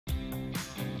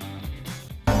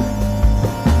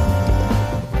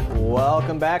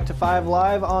Welcome back to Five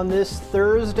Live on this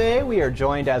Thursday. We are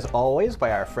joined, as always,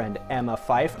 by our friend Emma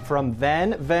Fyffe from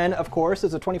VENN. VENN, of course,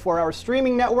 is a 24-hour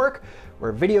streaming network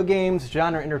where video games,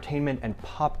 genre entertainment, and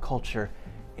pop culture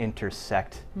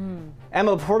intersect.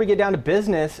 Emma, before we get down to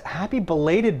business, happy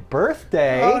belated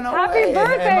birthday. Oh, no Happy way.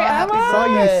 birthday, Emma. I saw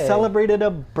you celebrated a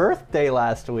birthday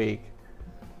last week.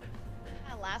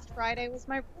 Yeah, last Friday was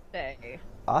my birthday.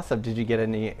 Awesome. Did you get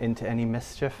into any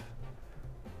mischief?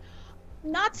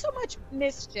 Not so much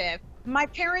mischief. My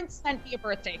parents sent me a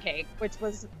birthday cake, which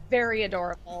was very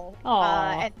adorable.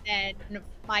 And then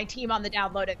my team on the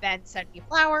download event sent me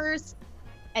flowers.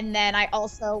 And then I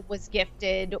also was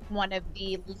gifted one of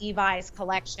the Levi's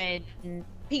collection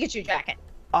Pikachu jacket.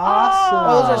 Awesome.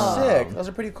 Oh, those are sick. Those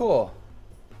are pretty cool.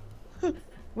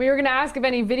 We were going to ask if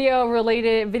any video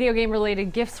game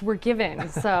related gifts were given,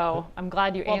 so I'm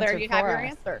glad you answered Well, there you have your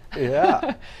us. answer.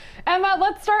 Yeah. Emma,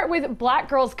 let's start with Black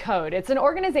Girls Code. It's an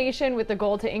organization with the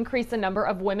goal to increase the number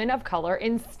of women of color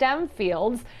in STEM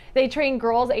fields. They train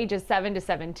girls ages 7 to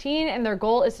 17, and their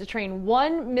goal is to train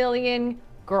 1 million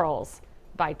girls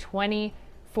by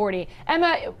 2040.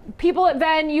 Emma, people at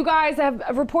VENN, you guys have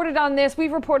reported on this.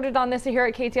 We've reported on this here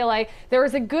at KTLA. There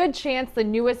is a good chance the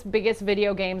newest, biggest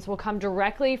video games will come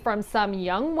directly from some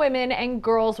young women and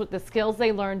girls with the skills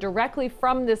they learn directly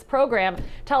from this program.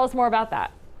 Tell us more about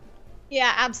that.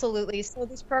 Yeah, absolutely. So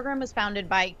this program was founded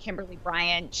by Kimberly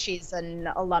Bryant. She's an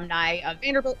alumni of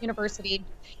Vanderbilt University.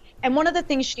 And one of the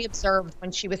things she observed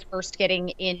when she was first getting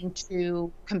into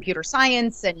computer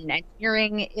science and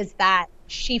engineering is that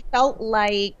she felt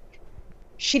like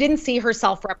she didn't see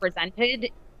herself represented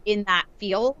in that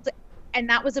field. And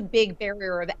that was a big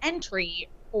barrier of entry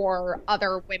for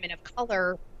other women of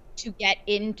color to get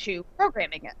into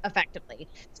programming effectively.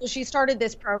 So she started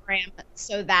this program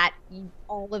so that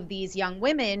all of these young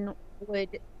women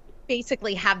would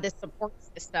basically have this support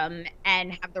system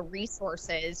and have the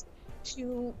resources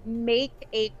to make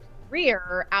a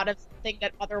career out of something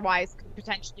that otherwise could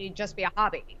potentially just be a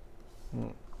hobby.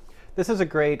 This is a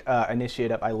great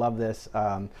initiative. I love this.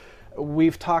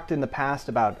 We've talked in the past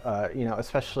about,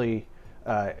 especially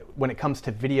when it comes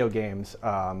to video games,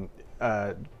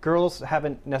 girls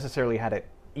haven't necessarily had it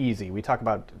easy. We talk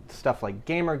about stuff like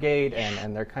Gamergate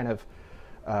and they're kind of,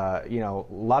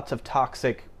 lots of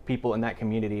toxic people in that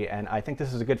community. And I think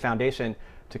this is a good foundation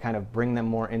to kind of bring them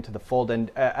more into the fold. And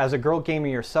as a girl gamer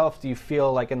yourself, do you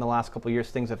feel like in the last couple of years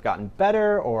things have gotten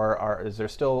better, or is there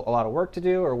still a lot of work to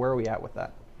do, or where are we at with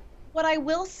that? What I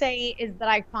will say is that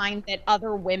I find that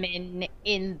other women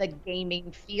in the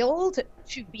gaming field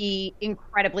to be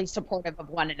incredibly supportive of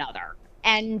one another.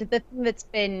 And the thing that's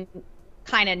been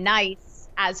kind of nice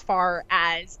as far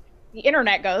as the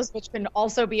internet goes, which can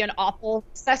also be an awful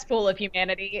cesspool of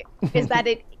humanity, is that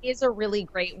it is a really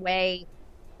great way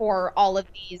for all of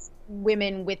these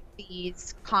women with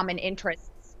these common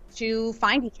interests to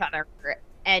find each other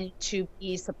and to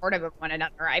be supportive of one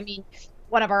another. I mean,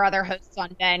 one of our other hosts on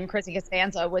VENN, Chrissy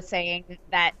Costanza, was saying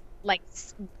that, like,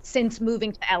 since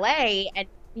moving to LA and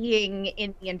being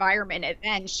in the environment at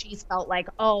VENN, she's felt like,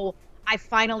 oh, I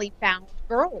finally found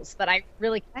girls that I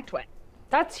really connect with.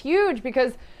 That's huge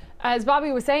because, as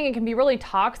Bobby was saying, it can be really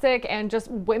toxic, and just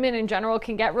women in general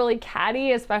can get really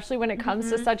catty, especially when it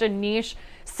comes to such a niche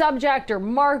subject or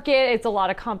market. It's a lot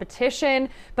of competition,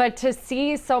 but to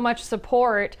see so much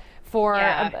support for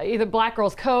either Black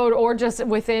Girls Code or just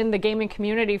within the gaming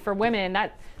community for women,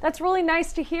 that's really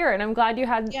nice to hear, and I'm glad you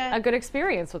had a good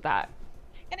experience with that.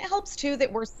 And it helps too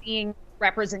that we're seeing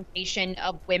representation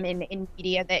of women in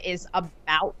media that is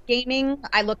about gaming.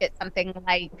 I look at something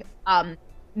like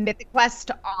Mythic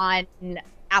Quest on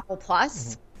Apple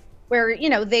Plus, where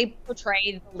they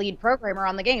portray the lead programmer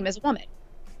on the game as a woman.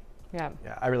 Yeah,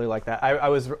 I really like that. I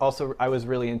was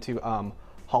really into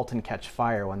Halt and Catch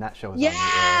Fire when that show was on the air.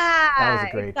 That was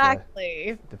a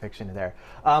great depiction of there.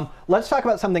 Let's talk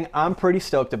about something I'm pretty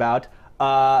stoked about.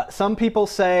 Some people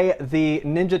say the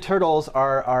Ninja Turtles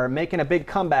are making a big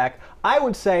comeback. I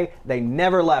would say they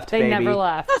never left, baby. They never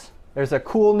left. There's a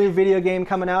cool new video game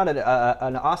coming out,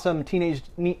 an awesome Teenage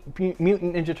Mutant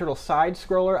Ninja Turtle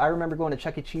side-scroller. I remember going to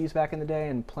Chuck E. Cheese back in the day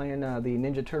and playing the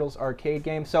Ninja Turtles arcade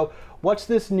game. So what's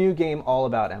this new game all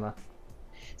about, Emma?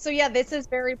 So yeah, this is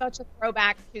very much a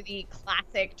throwback to the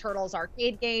classic Turtles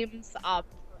arcade games. For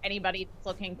anybody that's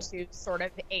looking to sort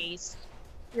of a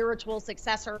spiritual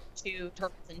successor to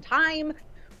Turtles in Time,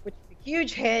 which is a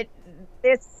huge hit,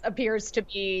 this appears to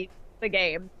be the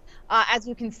game. As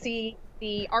you can see,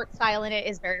 the art style in it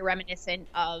is very reminiscent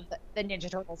of the Ninja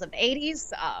Turtles of the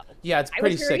 80s. Yeah, it's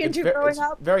pretty sick. It's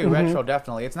very retro,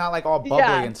 definitely. It's not like all bubbly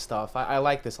and stuff. I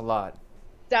like this a lot.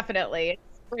 Definitely.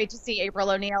 It's great to see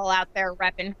April O'Neil out there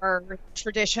repping her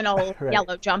traditional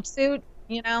yellow jumpsuit,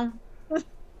 you know?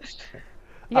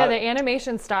 Yeah, the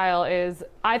animation style is,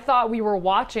 I thought we were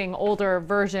watching older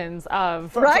versions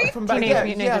of Teenage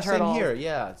Mutant Ninja Turtles. Same here,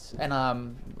 yeah.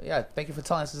 And yeah, thank you for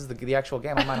telling us this is the actual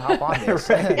game. I might hop on this.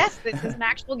 Yes, this is an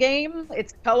actual game.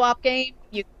 It's a co-op game.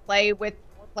 You can play with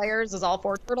 4 players as all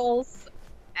 4 turtles.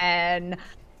 And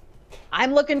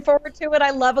I'm looking forward to it.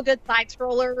 I love a good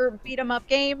side-scroller beat-em-up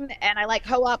game, and I like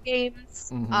co-op games,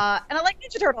 and I like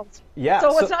Ninja Turtles. Yeah.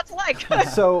 So what's not to like?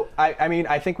 So, I mean,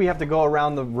 I think we have to go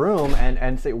around the room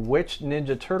and say, which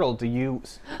Ninja Turtle do you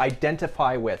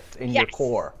identify with in your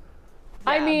core?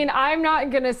 I mean, I'm not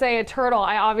going to say a turtle.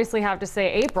 I obviously have to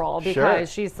say April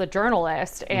because she's the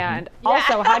journalist. And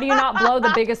also, how do you not blow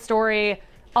the biggest story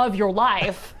of your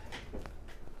life?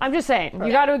 I'm just saying,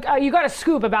 you got to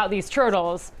scoop about these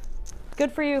turtles.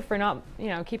 Good for you for not,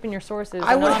 keeping your sources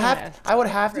anonymous. I would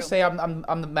have to say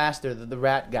I'm the master, the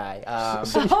rat guy.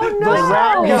 Oh no! The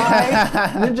rat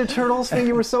guy, Ninja Turtles thing.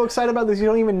 You were so excited about this, you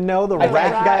don't even know the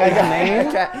rat guy's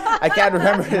name. I can't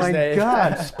remember his name. My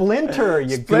God, Splinter,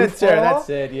 you Splinter, goofball. that's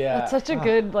it. Yeah. It's such a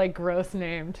good gross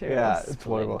name too. Yeah, it's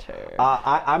wonderful.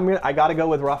 I gotta go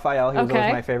with Raphael. He was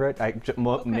always my favorite.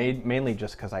 Mainly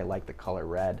just because I like the color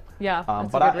red. Yeah.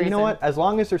 But you know what? As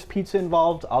long as there's pizza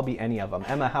involved, I'll be any of them.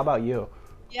 Emma, how about you?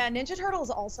 Yeah, Ninja Turtles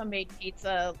also made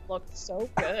pizza look so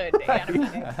good.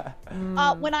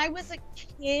 When I was a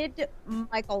kid,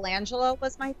 Michelangelo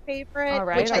was my favorite,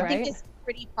 which I think is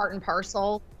pretty part and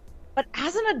parcel. But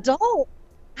as an adult,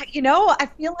 I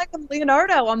feel like I'm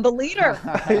Leonardo. I'm the leader.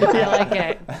 I like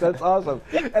it. That's awesome.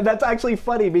 And that's actually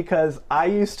funny because I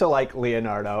used to like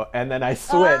Leonardo and then I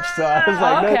switched. So I was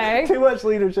like, no, too much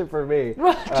leadership for me.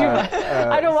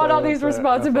 I don't want all these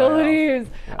responsibilities.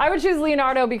 I would choose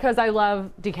Leonardo because I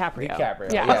love DiCaprio.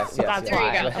 Yes, that's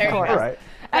why. There you go. There you go. Right.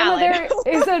 And there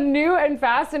is a new and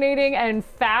fascinating and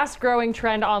fast-growing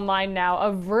trend online now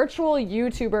of virtual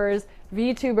YouTubers,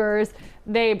 VTubers.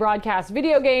 They broadcast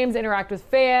video games, interact with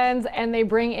fans, and they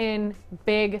bring in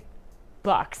big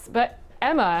bucks. But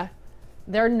Emma,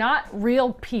 they're not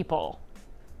real people.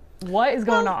 What is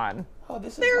going on? Oh,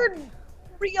 they're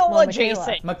real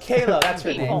adjacent. Michaela, that's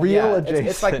her name. Real adjacent.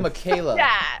 It's like Michaela.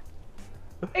 Yeah,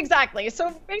 exactly.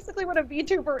 So basically what a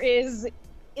VTuber is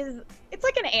it's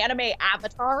like an anime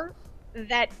avatar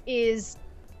that is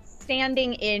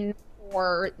standing in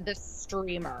for the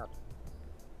streamer.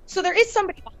 So there is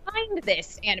somebody behind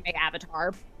this anime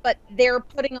avatar, but they're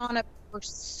putting on a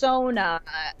persona,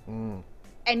 and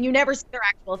you never see their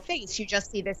actual face. You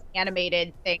just see this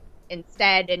animated thing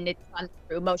instead, and it's done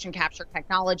through motion capture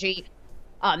technology.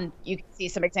 You can see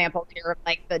some examples here of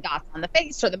like the dots on the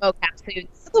face or the mocap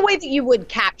suits, the way that you would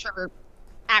capture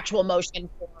actual motion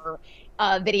for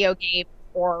a video game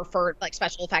or for like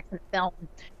special effects in film.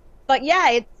 But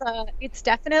yeah, it's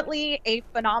definitely a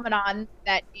phenomenon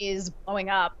that is blowing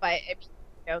up. But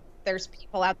there's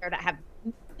people out there that have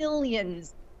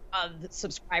millions of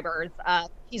subscribers.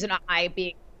 He's an I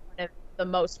being one of the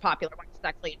most popular ones. It's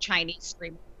actually a Chinese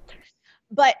streamer.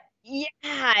 But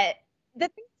yeah, the thing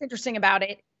that's interesting about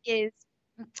it is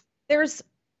there's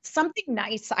something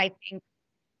nice, I think,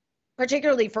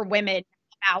 particularly for women,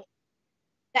 about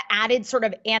the added sort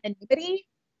of anonymity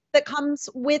that comes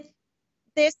with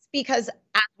this, because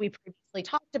as we previously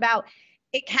talked about,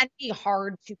 it can be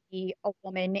hard to be a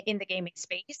woman in the gaming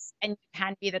space, and you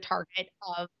can be the target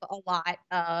of a lot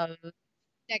of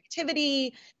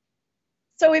negativity.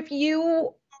 So if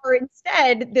you are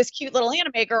instead this cute little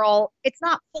anime girl, it's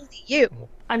not fully you.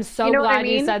 I'm so glad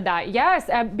you said that. Yes,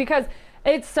 because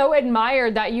it's so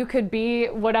admired that you could be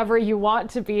whatever you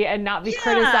want to be and not be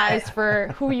criticized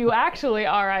for who you actually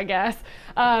are, I guess.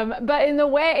 But in the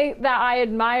way that I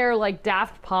admire like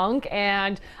Daft Punk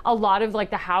and a lot of like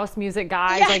the house music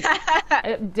guys,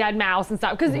 like Dead Mouse and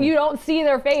stuff, because you don't see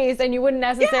their face and you wouldn't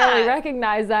necessarily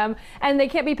recognize them, and they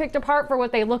can't be picked apart for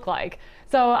what they look like.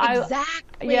 So I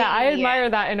admire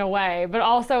that in a way, but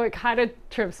also it kind of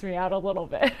trips me out a little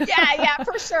bit. Yeah,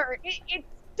 for sure. It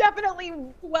definitely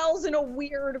dwells in a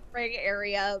weird gray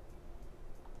area,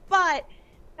 but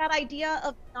that idea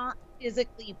of not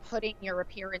physically putting your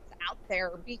appearance out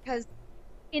there, because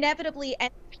inevitably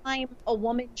anytime a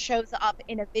woman shows up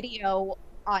in a video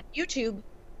on YouTube,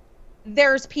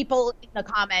 there's people in the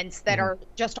comments that are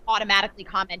just automatically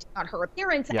commenting on her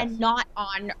appearance and not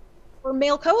on her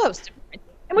male co-host appearance.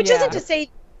 And which isn't to say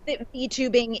that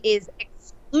VTubing is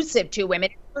exclusive to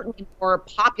women. It's certainly more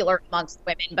popular amongst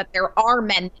women, but there are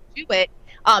men that do it,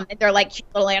 and they're like cute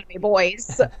little anime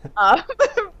boys.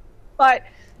 But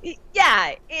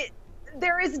yeah,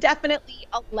 there is definitely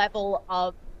a level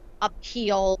of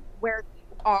appeal where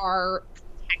you are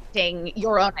reflecting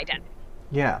your own identity.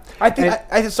 Yeah. I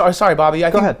think. Sorry, Bobby.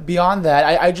 I think ahead. beyond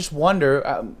that, I just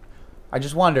wonder.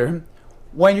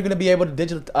 When you're gonna be able to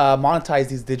monetize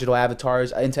these digital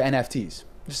avatars into NFTs.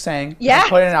 Just saying. Yeah. Just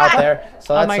putting it out there.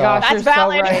 So Oh my gosh, That's you're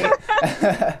valid.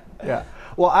 so right. Yeah.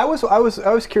 Well, I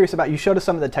was curious about, you showed us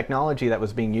some of the technology that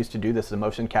was being used to do this, the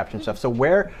motion capture and stuff. So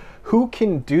who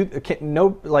can do,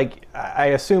 I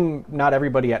assume not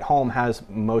everybody at home has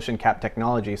motion cap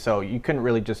technology, so you couldn't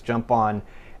really just jump on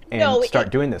and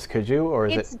start doing this, could you? Or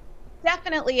is it's it?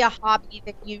 definitely a hobby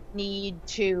that you need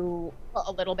to put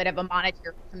a little bit of a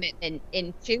monetary commitment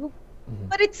into,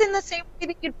 but it's in the same way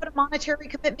that you'd put a monetary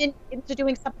commitment into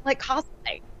doing something like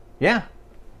cosplay. Yeah.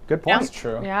 Good point. That's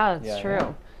true. Yeah, that's true.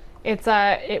 Yeah.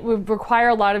 It would require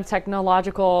a lot of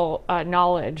technological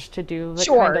knowledge to do the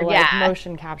Sure, kind of like yeah.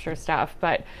 motion capture stuff,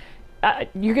 but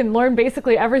you can learn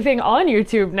basically everything on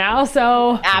YouTube now,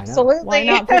 so Absolutely. why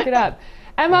not pick it up?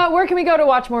 Emma, where can we go to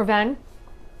watch more VENN?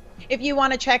 If you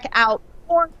want to check out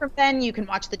more from VENN, you can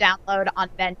watch the download on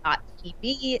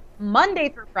VENN.tv Monday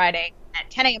through Friday at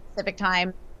 10 a.m. Pacific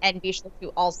time. And be sure to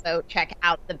also check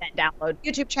out the VENN Download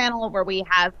YouTube channel, where we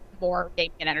have more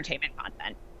gaming and entertainment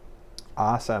content.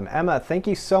 Awesome. Emma, thank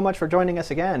you so much for joining us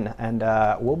again. And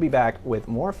we'll be back with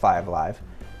more Fyffe Live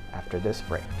after this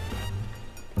break.